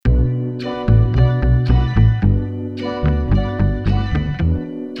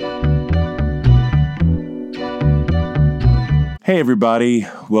Hey, everybody.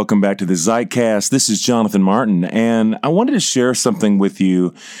 Welcome back to the Zeitcast. This is Jonathan Martin, and I wanted to share something with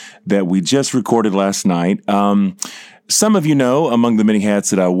you that we just recorded last night. Some of you know, among the many hats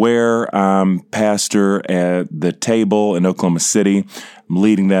that I wear, I'm pastor at the Table in Oklahoma City. I'm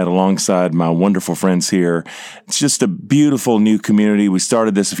leading that alongside my wonderful friends here. It's just a beautiful new community. We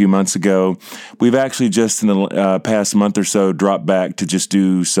started this a few months ago. We've actually just in the past month or so dropped back to just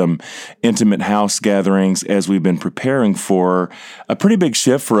do some intimate house gatherings as we've been preparing for a pretty big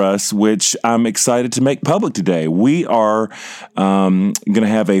shift for us, which I'm excited to make public today. We are going to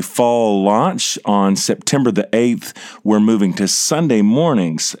have a fall launch on September the 8th. We're moving to Sunday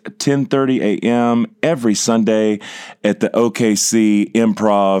mornings, 10:30 a.m. every Sunday at the OKC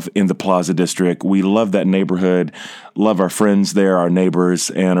Improv in the Plaza District. We love that neighborhood, love our friends there, our neighbors,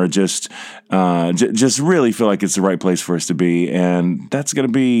 and are just really feel like it's the right place for us to be. And that's going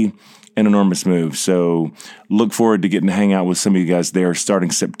to be an enormous move. So look forward to getting to hang out with some of you guys there starting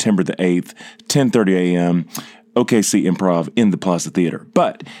September the 8th, 10:30 a.m., OKC Improv in the Plaza Theater.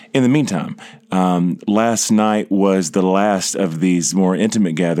 But in the meantime, last night was the last of these more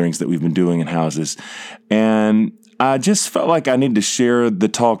intimate gatherings that we've been doing in houses. And I just felt like I need to share the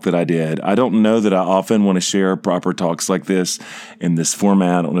talk that I did. I don't know that I often want to share proper talks like this in this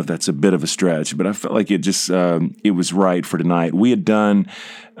format. I don't know if that's a bit of a stretch, but I felt like it was right for tonight. We had done,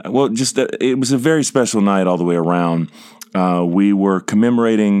 it was a very special night all the way around. We were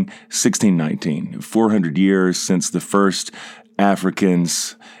commemorating 1619, 400 years since the first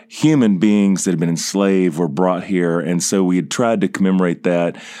Africans, human beings that had been enslaved, were brought here. And so we had tried to commemorate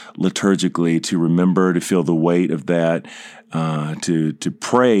that liturgically, to remember, to feel the weight of that, to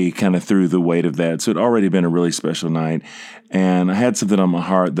pray kind of through the weight of that. So it had already been a really special night. And I had something on my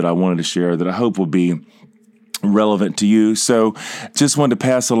heart that I wanted to share that I hope will be relevant to you. So just wanted to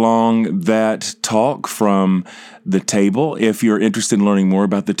pass along that talk from the Table. If you're interested in learning more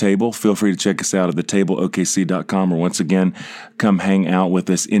about the Table, feel free to check us out at thetableokc.com, or once again, come hang out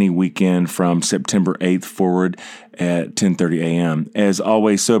with us any weekend from September 8th forward at 10:30 a.m. As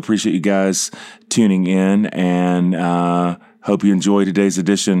always, so appreciate you guys tuning in, and hope you enjoy today's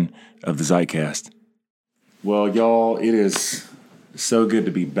edition of the Zeitcast. Well, y'all, it is so good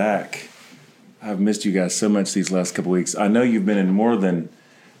to be back. I've missed you guys so much these last couple weeks. I know you've been in more than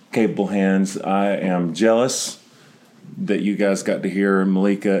capable hands. I am jealous that you guys got to hear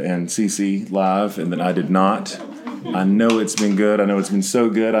Malika and Cece live and that I did not. I know it's been good. I know it's been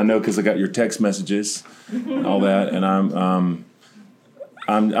so good. I know because I got your text messages and all that, and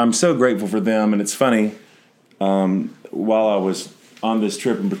I'm so grateful for them. And it's funny, while I was on this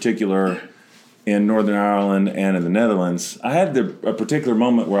trip in particular in Northern Ireland and in the Netherlands, I had a particular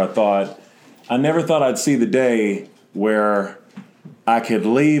moment where I never thought I'd see the day where I could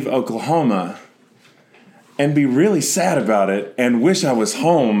leave Oklahoma and be really sad about it and wish I was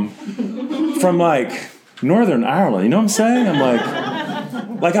home from like Northern Ireland. You know what I'm saying? I'm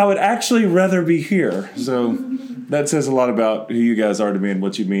like I would actually rather be here. So that says a lot about who you guys are to me and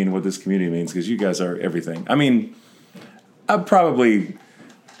what you mean and what this community means, because you guys are everything. I mean, I probably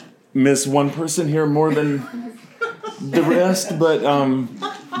miss one person here more than the rest, but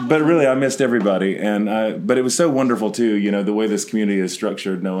really, I missed everybody, but it was so wonderful too. You know, the way this community is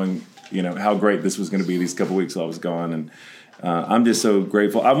structured, knowing how great this was going to be these couple weeks while I was gone, and I'm just so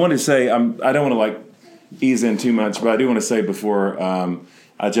grateful. I want to say I don't want to ease in too much, but I do want to say before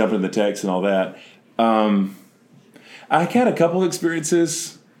I jump into the text and all that, I had a couple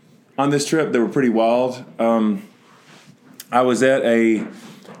experiences on this trip that were pretty wild. I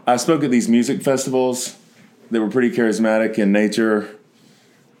spoke at these music festivals that were pretty charismatic in nature.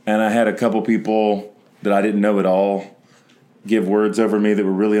 And I had a couple people that I didn't know at all give words over me that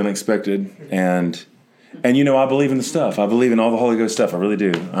were really unexpected. And I believe in the stuff. I believe in all the Holy Ghost stuff. I really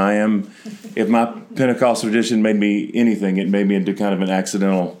do. If my Pentecostal tradition made me anything, it made me into kind of an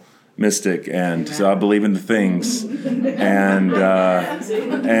accidental mystic. And so I believe in the things. And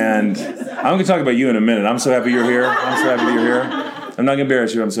I'm going to talk about you in a minute. I'm so happy you're here. I'm not going to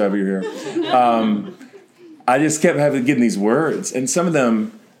embarrass you. I'm so happy you're here. I just kept getting these words. And some of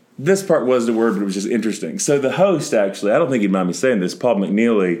them, this part was the word, but it was just interesting. So the host, actually, I don't think he'd mind me saying this, Paul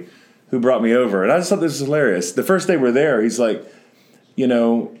McNeely, who brought me over, and I just thought this was hilarious. The first day we're there, he's like,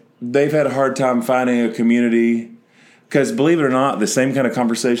 they've had a hard time finding a community, because believe it or not, the same kind of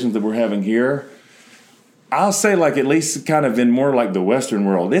conversations that we're having here, I'll say at least kind of in more like the Western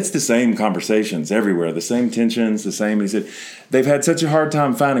world, it's the same conversations everywhere, the same tensions, the same. He said, they've had such a hard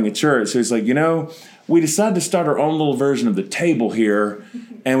time finding a church. So he's like, we decided to start our own little version of the Table here,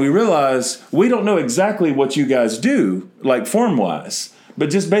 and we realized we don't know exactly what you guys do, form-wise, But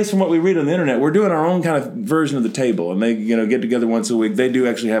just based on what we read on the internet, we're doing our own kind of version of the table. And they, get together once a week. They do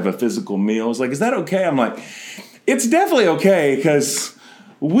actually have a physical meal. It's like, is that okay? I'm like, it's definitely okay because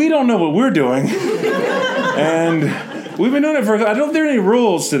we don't know what we're doing. And we've been doing it for, I don't know if there are any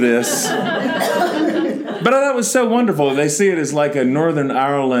rules to this. But I thought it was so wonderful. They see it as like a Northern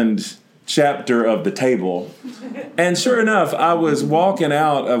Ireland chapter of the table. And sure enough, I was walking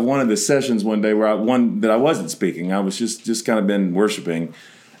out of one of the sessions one day where I wasn't speaking. I was just kind of been worshiping.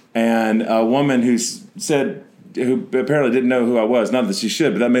 And a woman who apparently didn't know who I was, not that she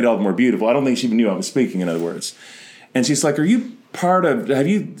should, but that made it all the more beautiful. I don't think she even knew I was speaking, in other words. And she's like, have you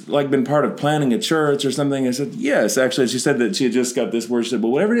been part of planning a church or something? I said, yes, actually. She said that she had just got this word. She said, but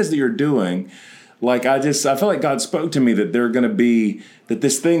whatever it is that you're doing, like I felt like God spoke to me that that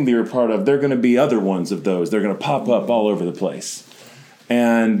this thing that you're a part of, there are going to be other ones of those. They're going to pop up all over the place.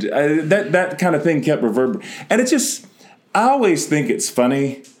 And that kind of thing kept reverberating. And I always think it's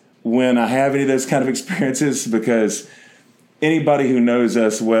funny when I have any of those kind of experiences because anybody who knows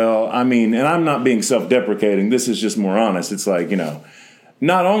us well, and I'm not being self-deprecating, this is just more honest. It's like,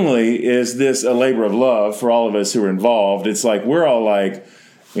 not only is this a labor of love for all of us who are involved, it's like we're all like,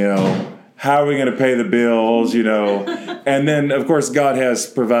 how are we going to pay the bills, And then, of course, God has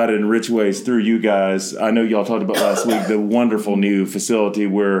provided in rich ways through you guys. I know y'all talked about last week the wonderful new facility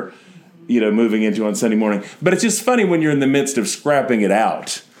we're, moving into on Sunday morning. But it's just funny when you're in the midst of scrapping it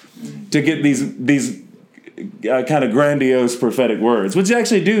out to get these kind of grandiose prophetic words, which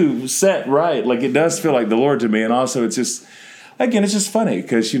actually do set right. Like it does feel like the Lord to me. And also it's just funny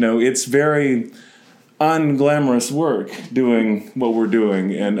because, it's very unglamorous work doing what we're doing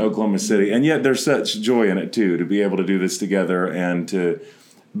in Oklahoma City. And yet there's such joy in it too, to be able to do this together and to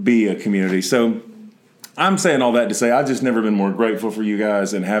be a community. So I'm saying all that to say I've just never been more grateful for you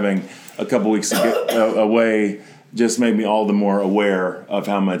guys, and having a couple weeks away just made me all the more aware of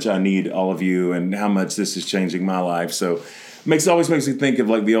how much I need all of you and how much this is changing my life. So always makes me think of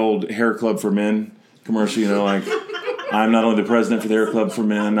like the old Hair Club for Men commercial, like I'm not only the president for the Hair Club for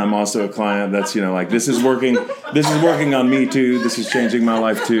Men, I'm also a client. That's, this is working on me too. This is changing my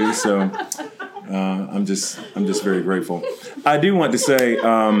life too. So I'm just very grateful. I do want to say,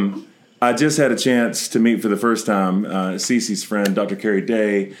 I just had a chance to meet for the first time Cece's friend, Dr. Carrie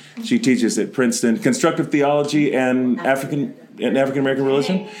Day. She teaches at Princeton, constructive theology and African American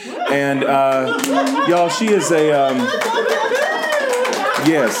religion. And y'all, she is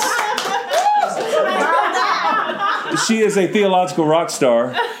she is a theological rock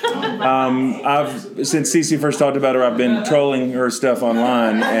star. Since Cece first talked about her, I've been trolling her stuff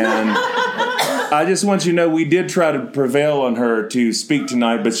online, and I just want you to know we did try to prevail on her to speak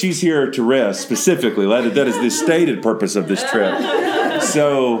tonight, but she's here to rest specifically. That is the stated purpose of this trip.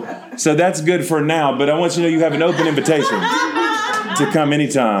 So that's good for now, but I want you to know you have an open invitation to come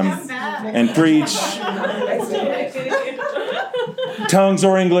anytime and preach. Tongues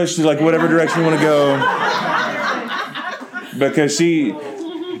or English, like whatever direction you want to go. Because she's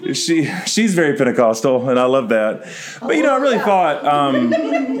very Pentecostal, and I love that. But I really thought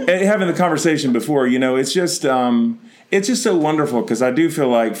having the conversation before, it's just so wonderful because I do feel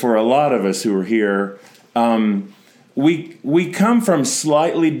like for a lot of us who are here, we come from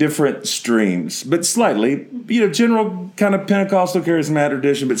slightly different streams, but slightly, general kind of Pentecostal charismatic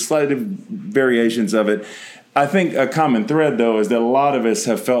tradition, but slightly variations of it. I think a common thread though is that a lot of us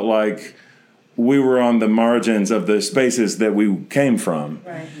have felt like we were on the margins of the spaces that we came from.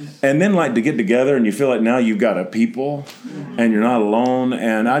 Right. And then like to get together and you feel like now you've got a people and you're not alone.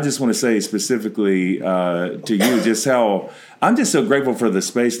 And I just want to say specifically to you just how I'm just so grateful for the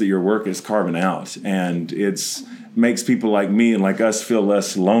space that your work is carving out. And it's makes people like me and like us feel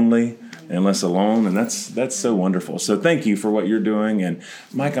less lonely and less alone. And that's so wonderful. So thank you for what you're doing. And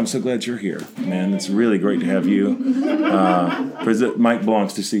Mike, I'm so glad you're here, man. It's really great to have you. Mike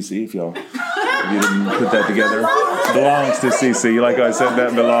belongs to CC, if you didn't put that together. Belongs to CC. You like how I said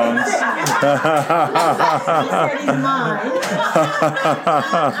that? Belongs.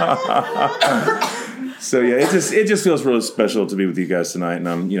 So yeah, it just feels really special to be with you guys tonight. And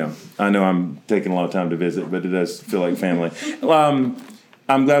I know I'm taking a lot of time to visit, but it does feel like family.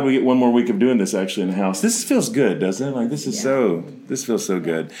 I'm glad we get one more week of doing this actually in the house. This feels good, doesn't it? Like this feels so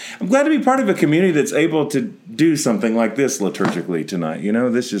good. I'm glad to be part of a community that's able to do something like this liturgically tonight.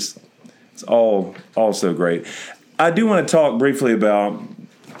 It's all so great. I do want to talk briefly about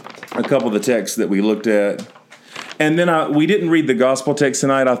a couple of the texts that we looked at. And then we didn't read the gospel text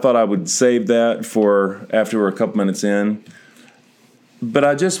tonight. I thought I would save that for after we're a couple minutes in. But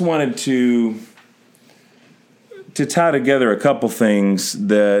I just wanted to tie together a couple things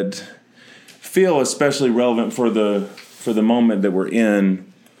that feel especially relevant for the for the moment that we're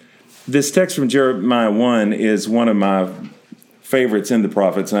in. This text from Jeremiah 1 is one of my favorites in the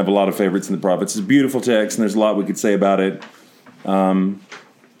prophets, and I have a lot of favorites in the prophets. It's a beautiful text, and there's a lot we could say about it.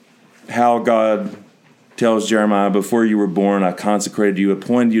 How God tells Jeremiah, before you were born, I consecrated you,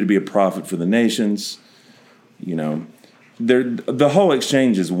 appointed you to be a prophet for the nations. You know, the whole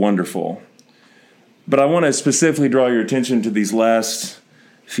exchange is wonderful. But I want to specifically draw your attention to these last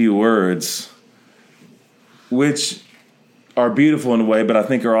few words, which are beautiful in a way, but I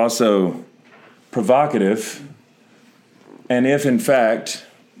think are also provocative. And if, in fact,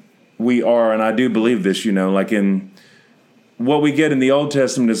 we are, and I do believe this, like in what we get in the Old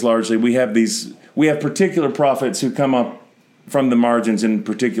Testament is largely we have particular prophets who come up from the margins in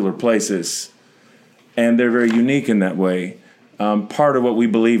particular places, and they're very unique in that way. Part of what we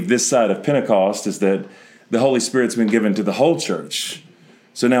believe this side of Pentecost is that the Holy Spirit's been given to the whole church.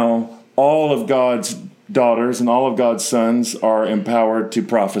 So now all of God's daughters and all of God's sons are empowered to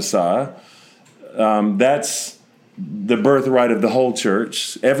prophesy. That's the birthright of the whole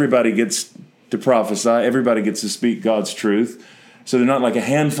church. Everybody gets to prophesy. Everybody gets to speak God's truth. So they're not like a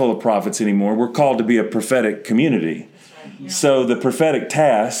handful of prophets anymore. We're called to be a prophetic community. Yeah. So the prophetic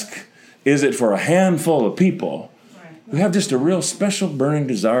task is it for a handful of people who have just a real special burning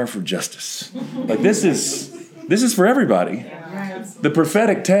desire for justice. Like this is for everybody. The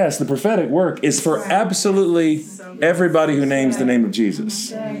prophetic task, the prophetic work is for absolutely everybody who names the name of Jesus.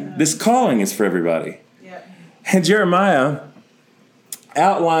 This calling is for everybody. And Jeremiah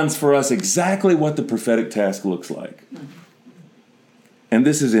outlines for us exactly what the prophetic task looks like. And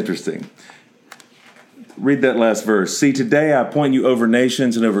this is interesting. Read that last verse. See, today I appoint you over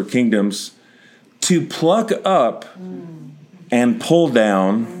nations and over kingdoms to pluck up and pull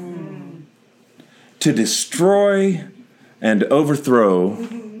down, to destroy and overthrow,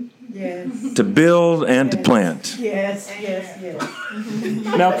 to build and to plant. Yes.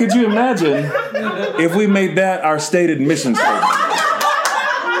 Now, could you imagine if we made that our stated mission statement?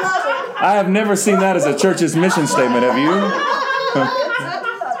 I have never seen that as a church's mission statement, have you?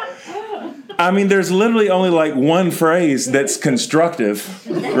 I mean, there's literally only like one phrase that's constructive,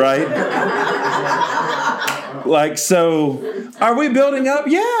 right? Like, so are we building up?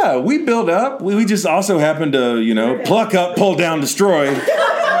 Yeah, we build up. We just also happen to, pluck up, pull down, destroy,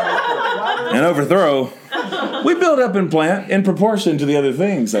 and overthrow. We build up and plant in proportion to the other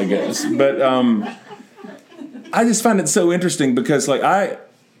things, I guess. But I just find it so interesting because,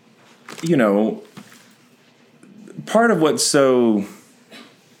 part of what's so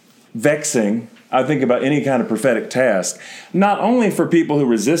vexing, I think, about any kind of prophetic task, not only for people who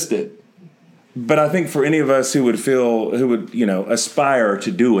resist it, but I think for any of us who would aspire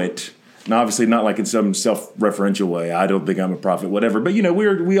to do it, and obviously not like in some self-referential way, I don't think I'm a prophet, whatever, but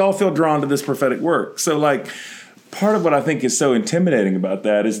we all feel drawn to this prophetic work. So part of what I think is so intimidating about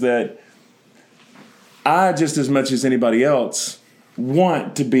that is that I, just as much as anybody else,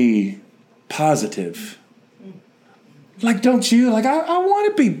 want to be positive. Don't you? I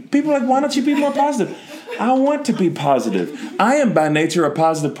want to be. People are why don't you be more positive? I want to be positive. I am by nature a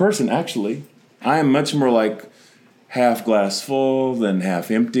positive person, actually. I am much more half glass full than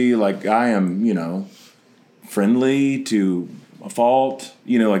half empty. I am, friendly to a fault.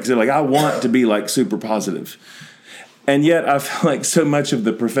 Like I said, I want to be super positive. And yet I feel like so much of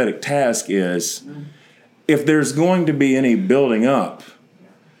the prophetic task is, if there's going to be any building up,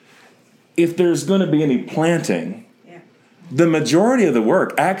 if there's going to be any planting, the majority of the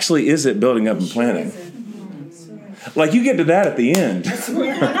work actually isn't building up and planting. You get to that at the end.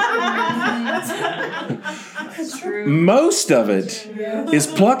 Most of it is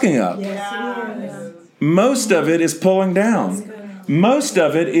plucking up. Most of it is pulling down. Most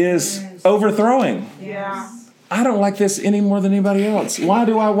of it is overthrowing. I don't like this any more than anybody else. Why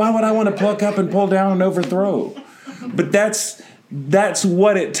would I want to pluck up and pull down and overthrow? But that's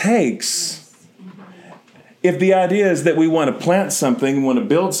what it takes. If the idea is that we want to plant something, we want to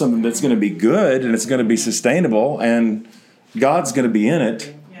build something that's going to be good and it's going to be sustainable and God's going to be in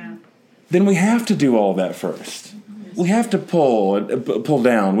it, then we have to do all that first. We have to pull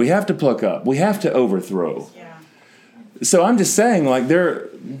down. We have to pluck up. We have to overthrow. So I'm just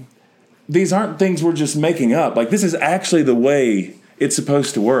saying, these aren't things we're just making up. This is actually the way it's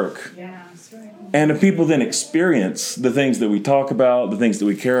supposed to work. And if people then experience the things that we talk about, the things that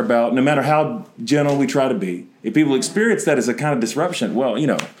we care about, no matter how gentle we try to be, if people experience that as a kind of disruption, well,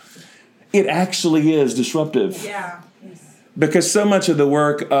 it actually is disruptive. Because so much of the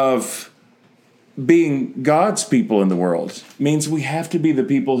work of being God's people in the world means we have to be the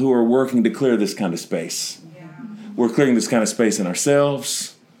people who are working to clear this kind of space. We're clearing this kind of space in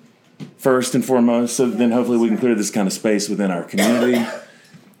ourselves, first and foremost, so then hopefully we can clear this kind of space within our community.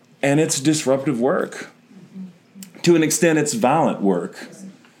 And it's disruptive work. To an extent, it's violent work.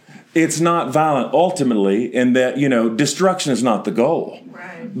 It's not violent ultimately in that, destruction is not the goal.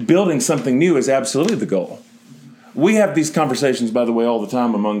 Right. Building something new is absolutely the goal. We have these conversations, by the way, all the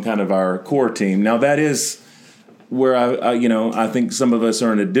time among kind of our core team. Now, that is where I think some of us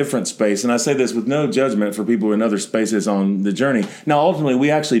are in a different space. And I say this with no judgment for people in other spaces on the journey. Now, ultimately, we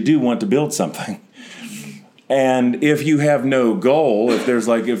actually do want to build something. And if you have no goal, if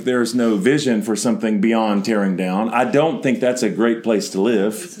there's no vision for something beyond tearing down, I don't think that's a great place to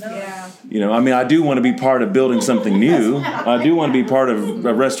live. Yeah. I do want to be part of building something new. I do want to be part of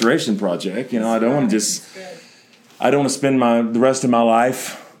a restoration project. I don't want to spend the rest of my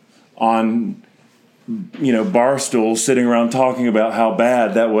life on bar stools sitting around talking about how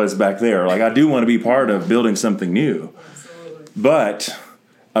bad that was back there. Like, I do want to be part of building something new. Absolutely. But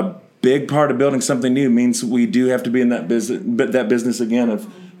a big part of building something new means we do have to be in that business again of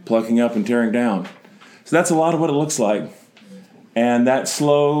plucking up and tearing down. So that's a lot of what it looks like. And that's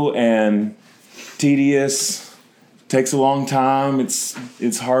slow and tedious, takes a long time.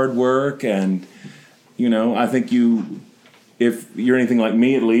 It's hard work. And, I think if you're anything like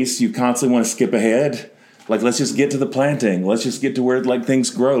me, at least, you constantly want to skip ahead. Like, let's just get to the planting. Let's just get to where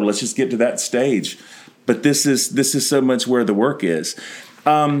things grow. Let's just get to that stage. But this is so much where the work is.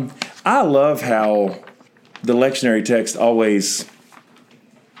 I love how the lectionary text always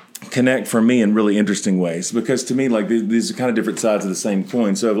connect for me in really interesting ways, because to me, these are kind of different sides of the same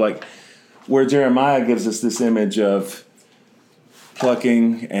coin. So where Jeremiah gives us this image of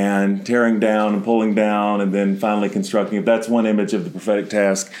plucking and tearing down and pulling down and then finally constructing, if that's one image of the prophetic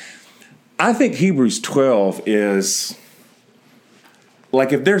task, I think Hebrews 12 is,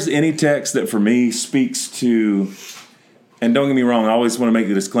 if there's any text that for me speaks to, and don't get me wrong, I always want to make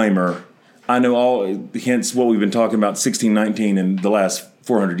the disclaimer, I know hence what we've been talking about 1619 in the last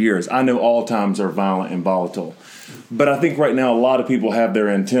 400 years, I know all times are violent and volatile. But I think right now a lot of people have their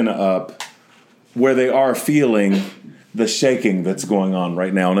antenna up where they are feeling the shaking that's going on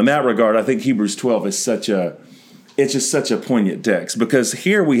right now. And in that regard, I think Hebrews 12 is just such a poignant text, because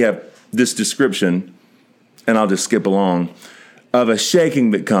here we have this description, and I'll just skip along, of a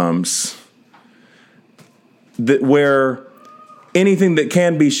shaking that comes, that where anything that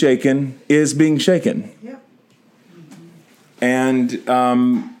can be shaken is being shaken. Yeah. And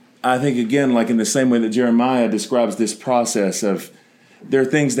I think, again, in the same way that Jeremiah describes this process of, there are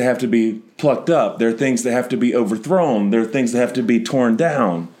things that have to be plucked up. There are things that have to be overthrown. There are things that have to be torn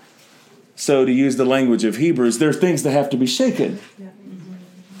down. So to use the language of Hebrews, there are things that have to be shaken. Yeah.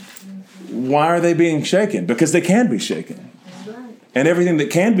 Why are they being shaken? Because they can be shaken. And everything that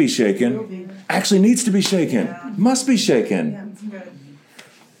can be shaken actually needs to be shaken, must be shaken.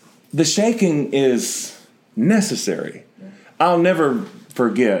 The shaking is necessary. I'll never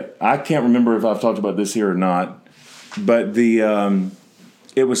forget, I can't remember if I've talked about this here or not, but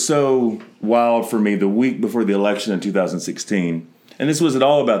it was so wild for me the week before the election in 2016. And this wasn't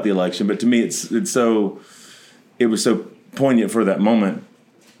all about the election, but to me it was so poignant for that moment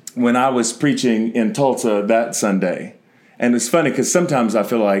when I was preaching in Tulsa that Sunday. And it's funny because sometimes I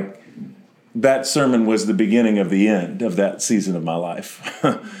feel like that sermon was the beginning of the end of that season of my life.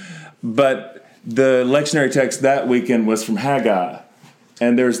 But the lectionary text that weekend was from Haggai.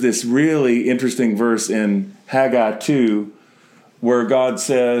 And there's this really interesting verse in Haggai 2 where God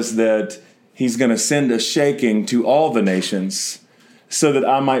says that he's going to send a shaking to all the nations so that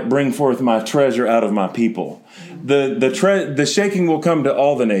I might bring forth my treasure out of my people. The shaking will come to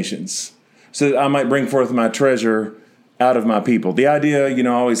all the nations so that I might bring forth my treasure out of my people. The idea, I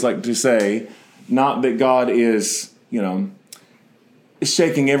always like to say, not that God is,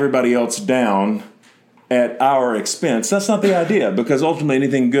 shaking everybody else down at our expense. That's not the idea, because ultimately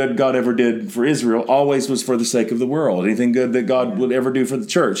anything good God ever did for Israel always was for the sake of the world. Anything good that God would ever do for the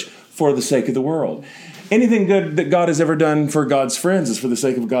church, for the sake of the world. Anything good that God has ever done for God's friends is for the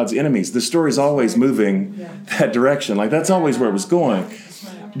sake of God's enemies. The story's always moving that direction. That's always where it was going.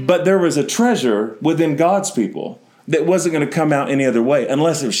 But there was a treasure within God's people that wasn't going to come out any other way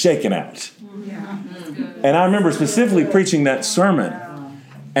unless it was shaken out. And I remember specifically preaching that sermon.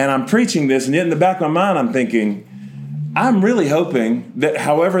 And I'm preaching this, and yet in the back of my mind, I'm thinking, I'm really hoping that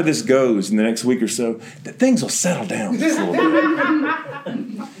however this goes in the next week or so, that things will settle down just a little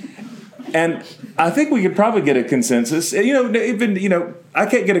bit. And I think we could probably get a consensus. I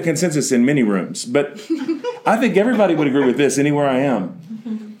can't get a consensus in many rooms, but I think everybody would agree with this anywhere I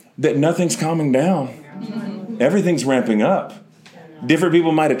am, that nothing's calming down. Everything's ramping up. Different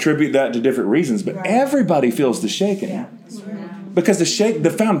people might attribute that to different reasons, but everybody feels the shaking. Because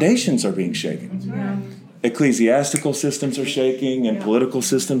the foundations are being shaken. Yeah. Ecclesiastical systems are shaking and political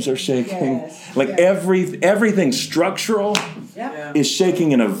systems are shaking. Yes. Like everything structural is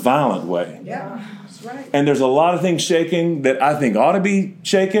shaking in a violent way. Yeah. That's right. And there's a lot of things shaking that I think ought to be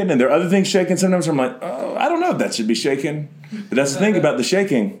shaken, and there are other things shaking sometimes I'm like, oh, I don't know if that should be shaken. But that's the thing about the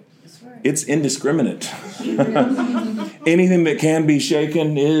shaking. It's indiscriminate. Anything that can be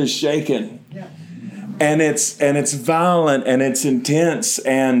shaken is shaken. Yeah. And it's violent and it's intense,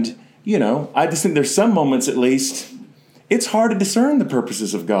 and I just think there's some moments at least it's hard to discern the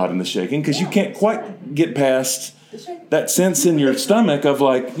purposes of God in the shaking because you can't quite get past that sense in your stomach of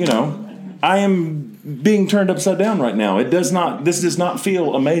like, I am being turned upside down right now. This does not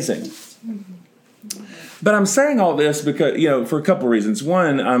feel amazing. But I'm saying all this because, for a couple of reasons.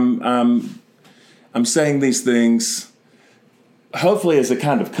 One, I'm saying these things hopefully as a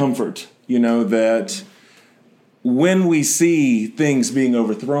kind of comfort, that when we see things being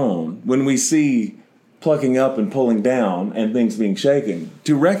overthrown, when we see plucking up and pulling down and things being shaken,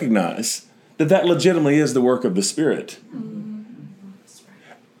 to recognize that legitimately is the work of the Spirit.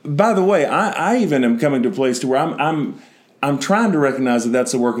 By the way, I even am coming to a place to where I'm trying to recognize that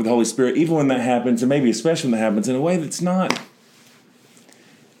that's the work of the Holy Spirit, even when that happens, and maybe especially when that happens in a way that's not.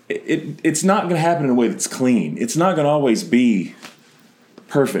 It's not going to happen in a way that's clean. It's not going to always be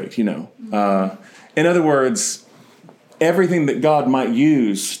perfect, In other words, everything that God might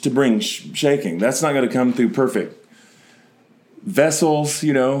use to bring shaking, that's not going to come through perfect vessels,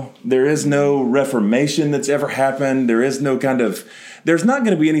 There is no reformation that's ever happened. There's not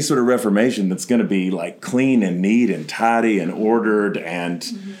going to be any sort of reformation that's going to be like clean and neat and tidy and ordered and,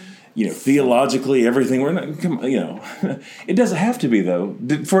 theologically everything. We're not, it doesn't have to be though,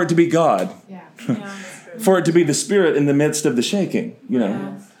 for it to be God, for it to be the Spirit in the midst of the shaking,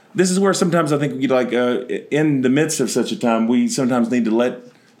 Yes. This is where sometimes I think in the midst of such a time, we sometimes need to let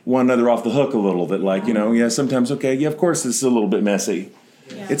one another off the hook a little bit. Sometimes, of course this is a little bit messy.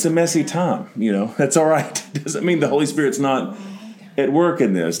 Yeah. It's a messy time, That's all right. Doesn't mean the Holy Spirit's not at work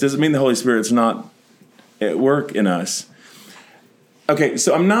in this. Doesn't mean the Holy Spirit's not at work in us. Okay,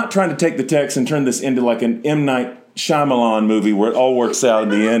 so I'm not trying to take the text and turn this into like an M. Night Shyamalan movie where it all works out in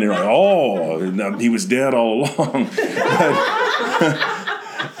the end. And you're like, he was dead all along.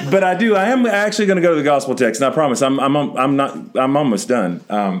 But I am actually going to go to the gospel text, and I promise I'm almost done.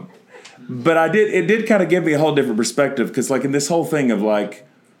 But it did kind of give me a whole different perspective because like in this whole thing of like,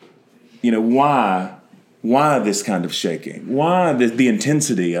 why this kind of shaking? Why the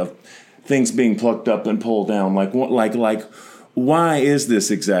intensity of things being plucked up and pulled down? Like why is this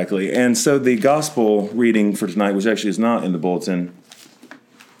exactly? And so the gospel reading for tonight, which actually is not in the bulletin,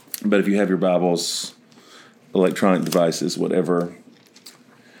 but if you have your Bibles, electronic devices, whatever.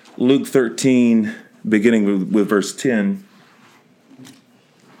 Luke 13, beginning with verse 10.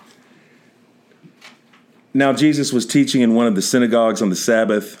 Now Jesus was teaching in one of the synagogues on the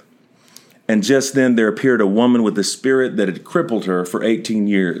Sabbath, and just then there appeared a woman with a spirit that had crippled her for 18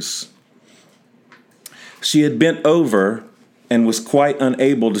 years. She had bent over and was quite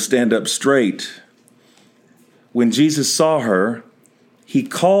unable to stand up straight. When Jesus saw her, he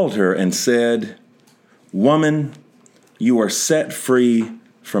called her and said, "Woman, you are set free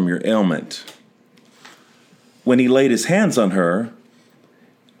from your ailment." When he laid his hands on her,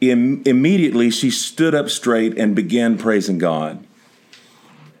 immediately she stood up straight and began praising God.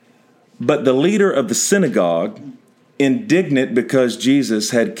 But the leader of the synagogue, indignant because Jesus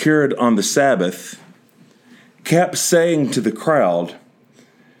had cured on the Sabbath, kept saying to the crowd,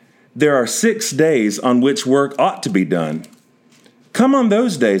 "There are 6 days on which work ought to be done. Come on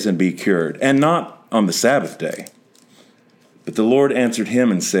those days and be cured, and not on the Sabbath day." But the Lord answered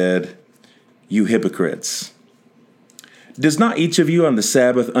him and said, "You hypocrites! Does not each of you on the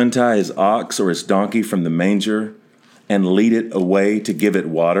Sabbath untie his ox or his donkey from the manger and lead it away to give it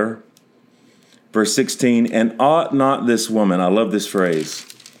water?" Verse 16, "And ought not this woman," I love this phrase,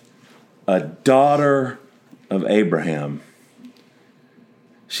 "a daughter of Abraham."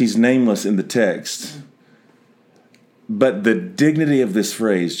 She's nameless in the text. But the dignity of this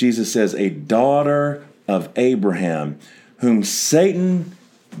phrase, Jesus says, "a daughter of Abraham, whom Satan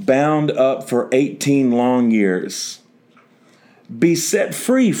bound up for 18 long years, be set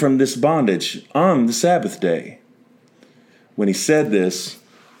free from this bondage on the Sabbath day." When he said this,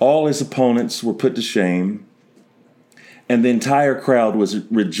 all his opponents were put to shame, and the entire crowd was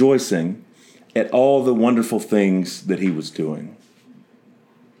rejoicing at all the wonderful things that he was doing.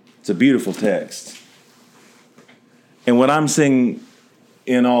 It's a beautiful text. And what I'm seeing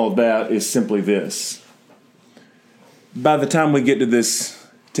in all of that is simply this. By the time we get to this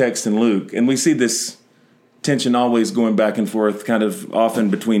text in Luke, and we see this tension always going back and forth, kind of often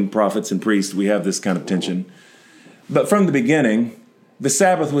between prophets and priests. We have this kind of tension. But from the beginning, the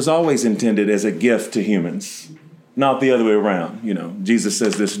Sabbath was always intended as a gift to humans, not the other way around. Jesus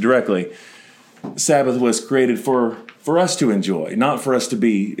says this directly. Sabbath was created for us to enjoy, not for us to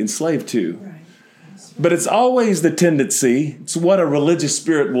be enslaved to. But it's always the tendency, it's what a religious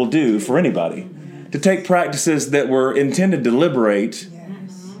spirit will do for anybody, to take practices that were intended to liberate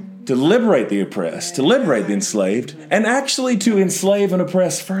the oppressed, to liberate the enslaved, and actually to enslave and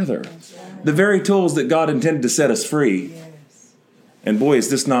oppress further. The very tools that God intended to set us free. And boy, is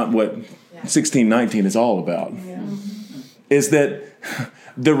this not what 1619 is all about. Is that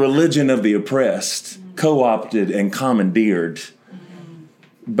the religion of the oppressed, co-opted and commandeered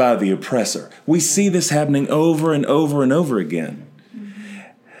by the oppressor. We see this happening over and over and over again.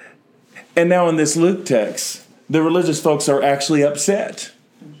 And now in this Luke text, the religious folks are actually upset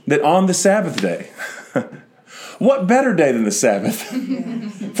that on the Sabbath day, what better day than the Sabbath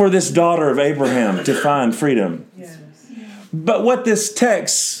for this daughter of Abraham to find freedom? But what this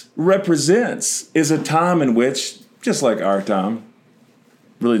text represents is a time in which, just like our time,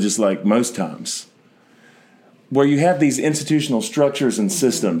 really just like most times, where you have these institutional structures and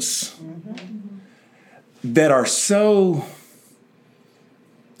systems that are so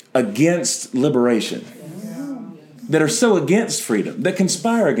against liberation, that are so against freedom, that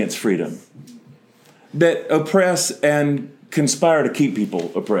conspire against freedom, that oppress and conspire to keep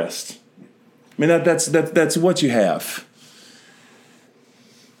people oppressed. I mean, that's what you have.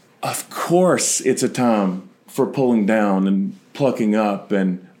 Of course, it's a time for pulling down and plucking up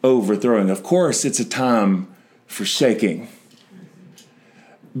and overthrowing. Of course, it's a time for shaking.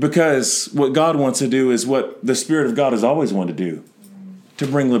 Because what God wants to do is what the Spirit of God has always wanted to do, to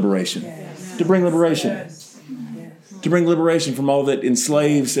bring liberation. Yes. To bring liberation. Yes. To bring liberation from all that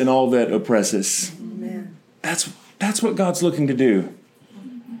enslaves and all that oppresses. Amen. That's what God's looking to do.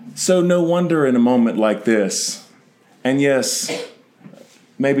 So no wonder in a moment like this, and yes,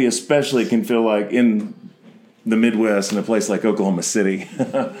 maybe especially it can feel like in the Midwest, in a place like Oklahoma City,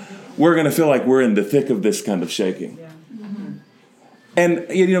 we're going to feel like we're in the thick of this kind of shaking. Yeah. Mm-hmm. And,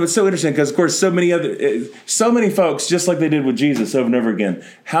 it's so interesting because, of course, so many folks, just like they did with Jesus over and over again,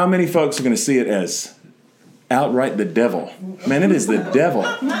 how many folks are going to see it as outright the devil? Man, it is the devil.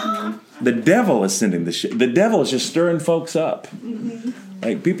 The devil is sending the devil is just stirring folks up.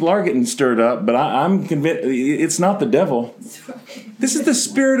 Like, people are getting stirred up, but I'm convinced it's not the devil. This is the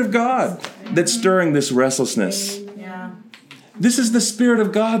Spirit of God that's stirring this restlessness. Yeah. This is the Spirit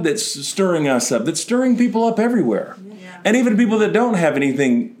of God that's stirring us up, that's stirring people up everywhere. Yeah. And even people that don't have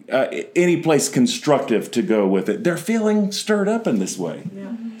anything, any place constructive to go with it, they're feeling stirred up in this way.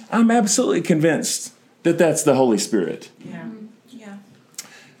 Yeah. I'm absolutely convinced that that's the Holy Spirit. Yeah. Yeah.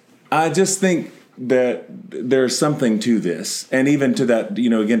 I just think that there's something to this, and even to that,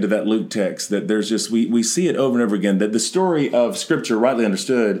 again, to that Luke text, that there's just, we see it over and over again, that the story of Scripture, rightly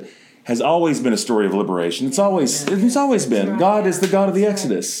understood, has always been a story of liberation. It's always been. Right. God is the God of the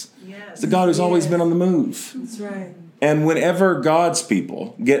Exodus. Yes. It's the God who's always been on the move. That's right. And whenever God's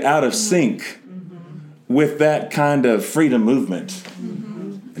people get out of sync with that kind of freedom movement,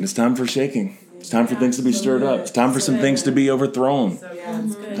 and it's time for shaking. It's time for things to be stirred up. It's time for some things to be overthrown.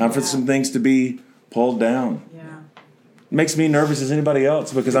 Time for some things to be pulled down. It makes me nervous as anybody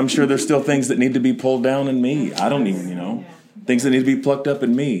else because I'm sure there's still things that need to be pulled down in me. I don't even, things that need to be plucked up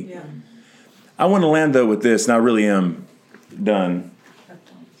in me. I want to land, though, with this, and I really am done.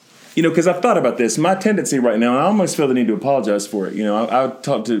 Because I've thought about this. My tendency right now, and I almost feel the need to apologize for it. I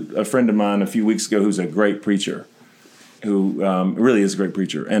talked to a friend of mine a few weeks ago who's a great preacher, who really is a great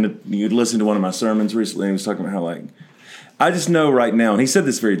preacher. And you'd listen to one of my sermons recently, and he was talking about how, I just know right now, and he said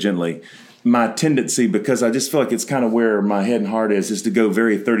this very gently, my tendency, because I just feel like it's kind of where my head and heart is to go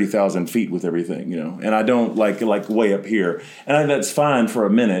very 30,000 feet with everything, and I don't like way up here. And I think that's fine for a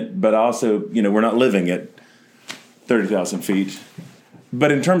minute, but also, we're not living at 30,000 feet.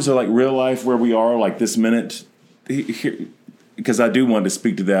 But in terms of real life, where we are this minute, because I do want to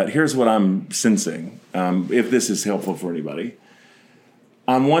speak to that, here's what I'm sensing, if this is helpful for anybody.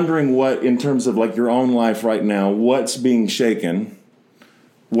 I'm wondering what, in terms of your own life right now, what's being shaken,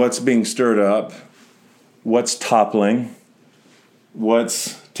 what's being stirred up, what's toppling,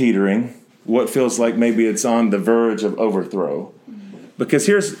 what's teetering, what feels like maybe it's on the verge of overthrow. Because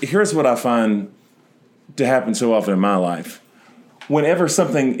here's what I find to happen so often in my life. Whenever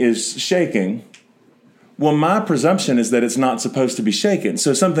something is shaking, well, my presumption is that it's not supposed to be shaken.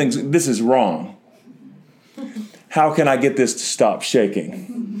 So this is wrong. How can I get this to stop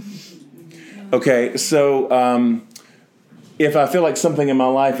shaking? Okay, so if I feel like something in my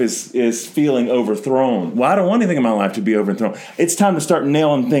life is feeling overthrown, well, I don't want anything in my life to be overthrown. It's time to start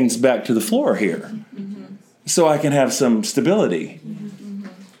nailing things back to the floor here so I can have some stability.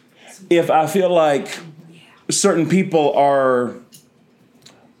 If I feel like certain people are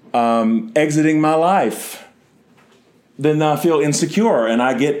exiting my life, then I feel insecure and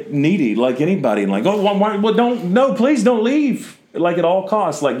I get needy like anybody. And like, please don't leave. Like at all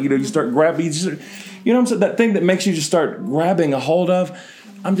costs. Like, you start grabbing, you know what I'm saying? That thing that makes you just start grabbing a hold of.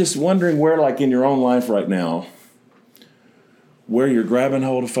 I'm just wondering where, like in your own life right now, where you're grabbing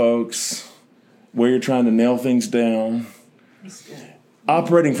hold of folks, where you're trying to nail things down,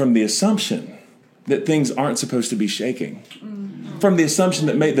 operating from the assumption that things aren't supposed to be shaking, from the assumption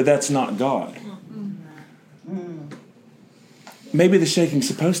that that's not God. Maybe the shaking's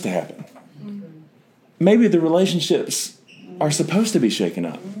supposed to happen. Maybe the relationships are supposed to be shaken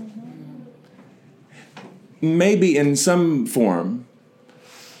up. Maybe in some form,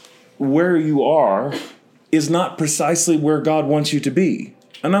 where you are is not precisely where God wants you to be.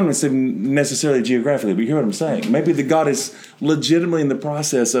 I'm not going to say necessarily geographically, but you hear what I'm saying. Maybe that God is legitimately in the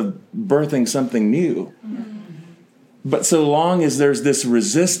process of birthing something new. But so long as there's this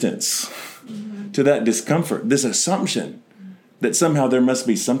resistance to that discomfort, this assumption that somehow there must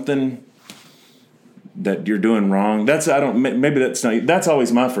be something that you're doing wrong. That's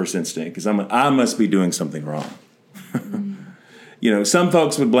always my first instinct, because I must be doing something wrong. Some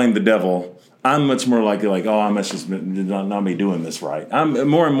folks would blame the devil. I'm much more likely I must just not be doing this right. I'm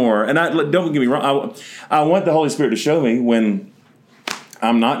more and more, and don't get me wrong, I want the Holy Spirit to show me when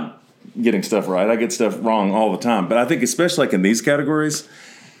I'm not getting stuff right. I get stuff wrong all the time. But I think especially like in these categories,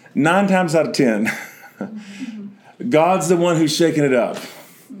 9 times out of 10, God's the one who's shaking it up.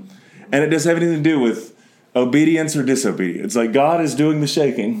 And it doesn't have anything to do with obedience or disobedience. Like God is doing the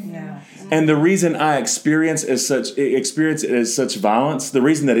shaking. Yeah. And the reason I experience it as such violence, the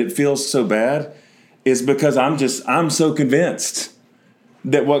reason that it feels so bad is because I'm so convinced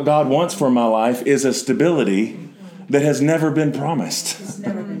that what God wants for my life is a stability that has never been promised. It's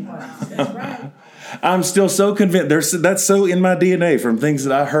never been promised. That's right. I'm still so convinced. That's so in my DNA from things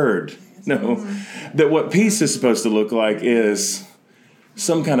that I heard. That what peace is supposed to look like is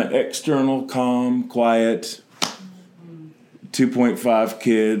some kind of external, calm, quiet, 2.5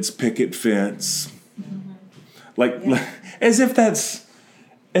 kids, picket fence, as if that's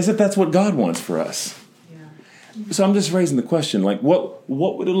what God wants for us. Yeah. So I'm just raising the question, what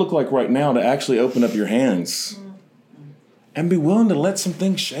would it look like right now to actually open up your hands and be willing to let some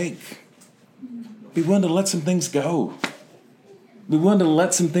things shake, be willing to let some things go, be willing to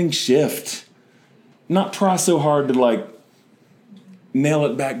let some things shift, not try so hard to nail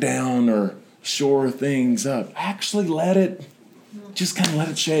it back down or shore things up. Actually let it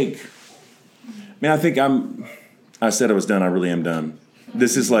shake. Man, I think I said I was done. I really am done.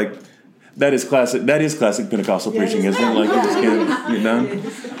 This is that is classic Pentecostal preaching, isn't it? You just can't get done.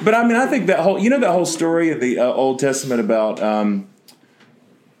 But I think that whole story of the Old Testament about,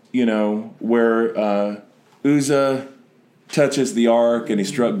 where Uzzah touches the ark and he's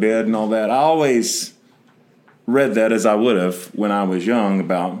struck dead and all that. I always read that as I would have when I was young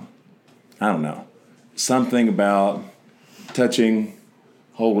about, something about touching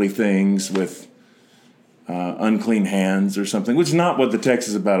holy things with unclean hands or something, which is not what the text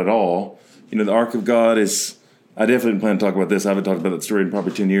is about at all. The Ark of God is, I definitely didn't plan to talk about this. I haven't talked about that story in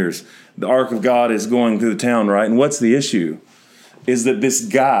probably 10 years. The Ark of God is going through the town, right? And what's the issue? Is that this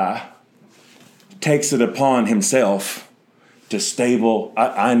guy takes it upon himself to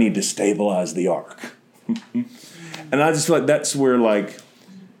I need to stabilize the Ark. And I just feel like that's where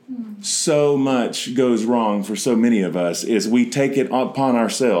so much goes wrong for so many of us is we take it upon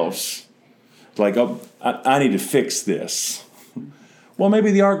ourselves. I need to fix this. Well,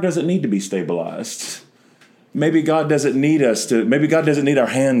 maybe the ark doesn't need to be stabilized. Maybe God doesn't need our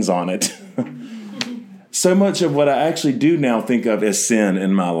hands on it. So much of what I actually do now think of as sin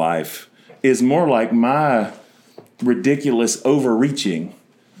in my life is more like my ridiculous overreaching,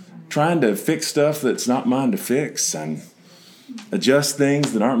 trying to fix stuff that's not mine to fix and adjust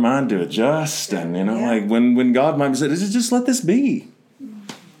things that aren't mine to adjust. And, when God might say, just let this be.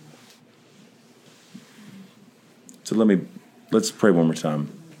 So let's pray one more time.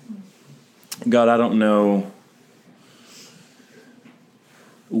 God, I don't know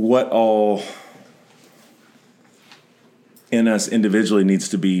what all in us individually needs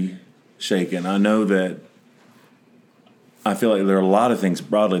to be shaken. I know that I feel like there are a lot of things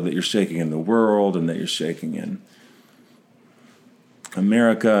broadly that you're shaking in the world and that you're shaking in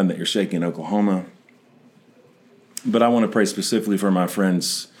America and that you're shaking in Oklahoma. But I want to pray specifically for my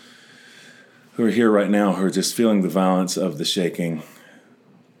friends who are here right now who are just feeling the violence of the shaking.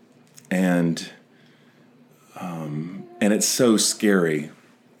 And it's so scary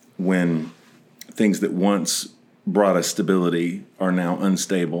when things that once brought us stability are now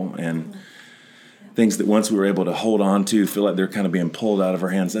unstable, and things that once we were able to hold on to feel like they're kind of being pulled out of our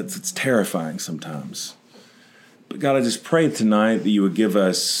hands. It's terrifying sometimes. But God, I just pray tonight that you would give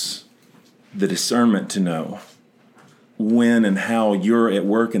us the discernment to know when and how you're at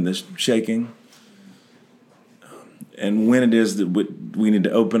work in this shaking, and when it is that we need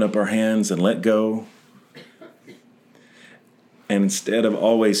to open up our hands and let go. And instead of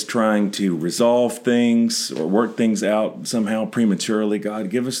always trying to resolve things or work things out somehow prematurely, God,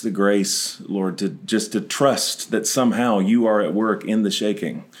 give us the grace, Lord, to trust that somehow you are at work in the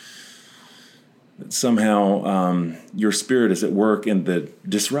shaking. That somehow your Spirit is at work in the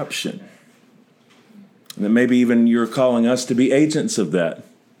disruption. And that maybe even you're calling us to be agents of that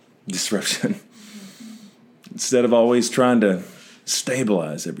disruption. Instead of always trying to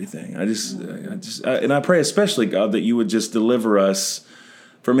stabilize everything. I pray especially, God, that you would just deliver us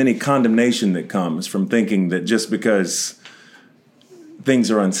from any condemnation that comes from thinking that just because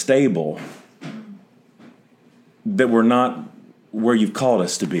things are unstable, that we're not where you've called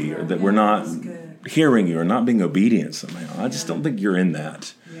us to be, or that we're not hearing you or not being obedient somehow. I just don't think you're in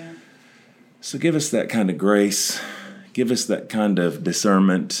that. Yeah. So give us that kind of grace. Give us that kind of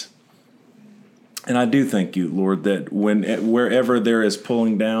discernment. And I do thank you, Lord, that wherever there is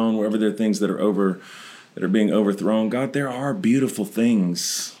pulling down, wherever there are things that are being overthrown, God, there are beautiful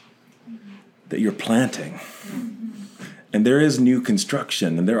things that you're planting. And there is new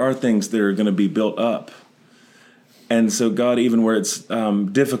construction, and there are things that are going to be built up. And so, God, even where it's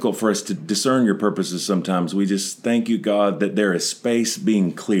difficult for us to discern your purposes sometimes, we just thank you, God, that there is space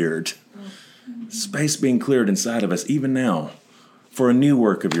being cleared. Space being cleared inside of us, even now, for a new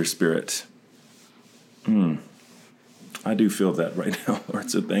work of your Spirit. I do feel that right now, Lord,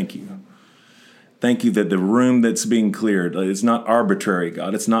 so thank you. Thank you that the room that's being cleared, it's not arbitrary,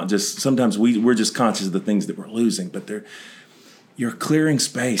 God. It's not just, sometimes we're just conscious of the things that we're losing, but you're clearing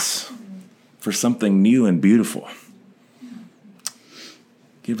space for something new and beautiful.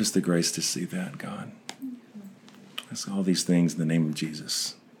 Give us the grace to see that, God. Ask all these things in the name of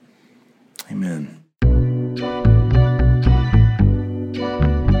Jesus. Amen.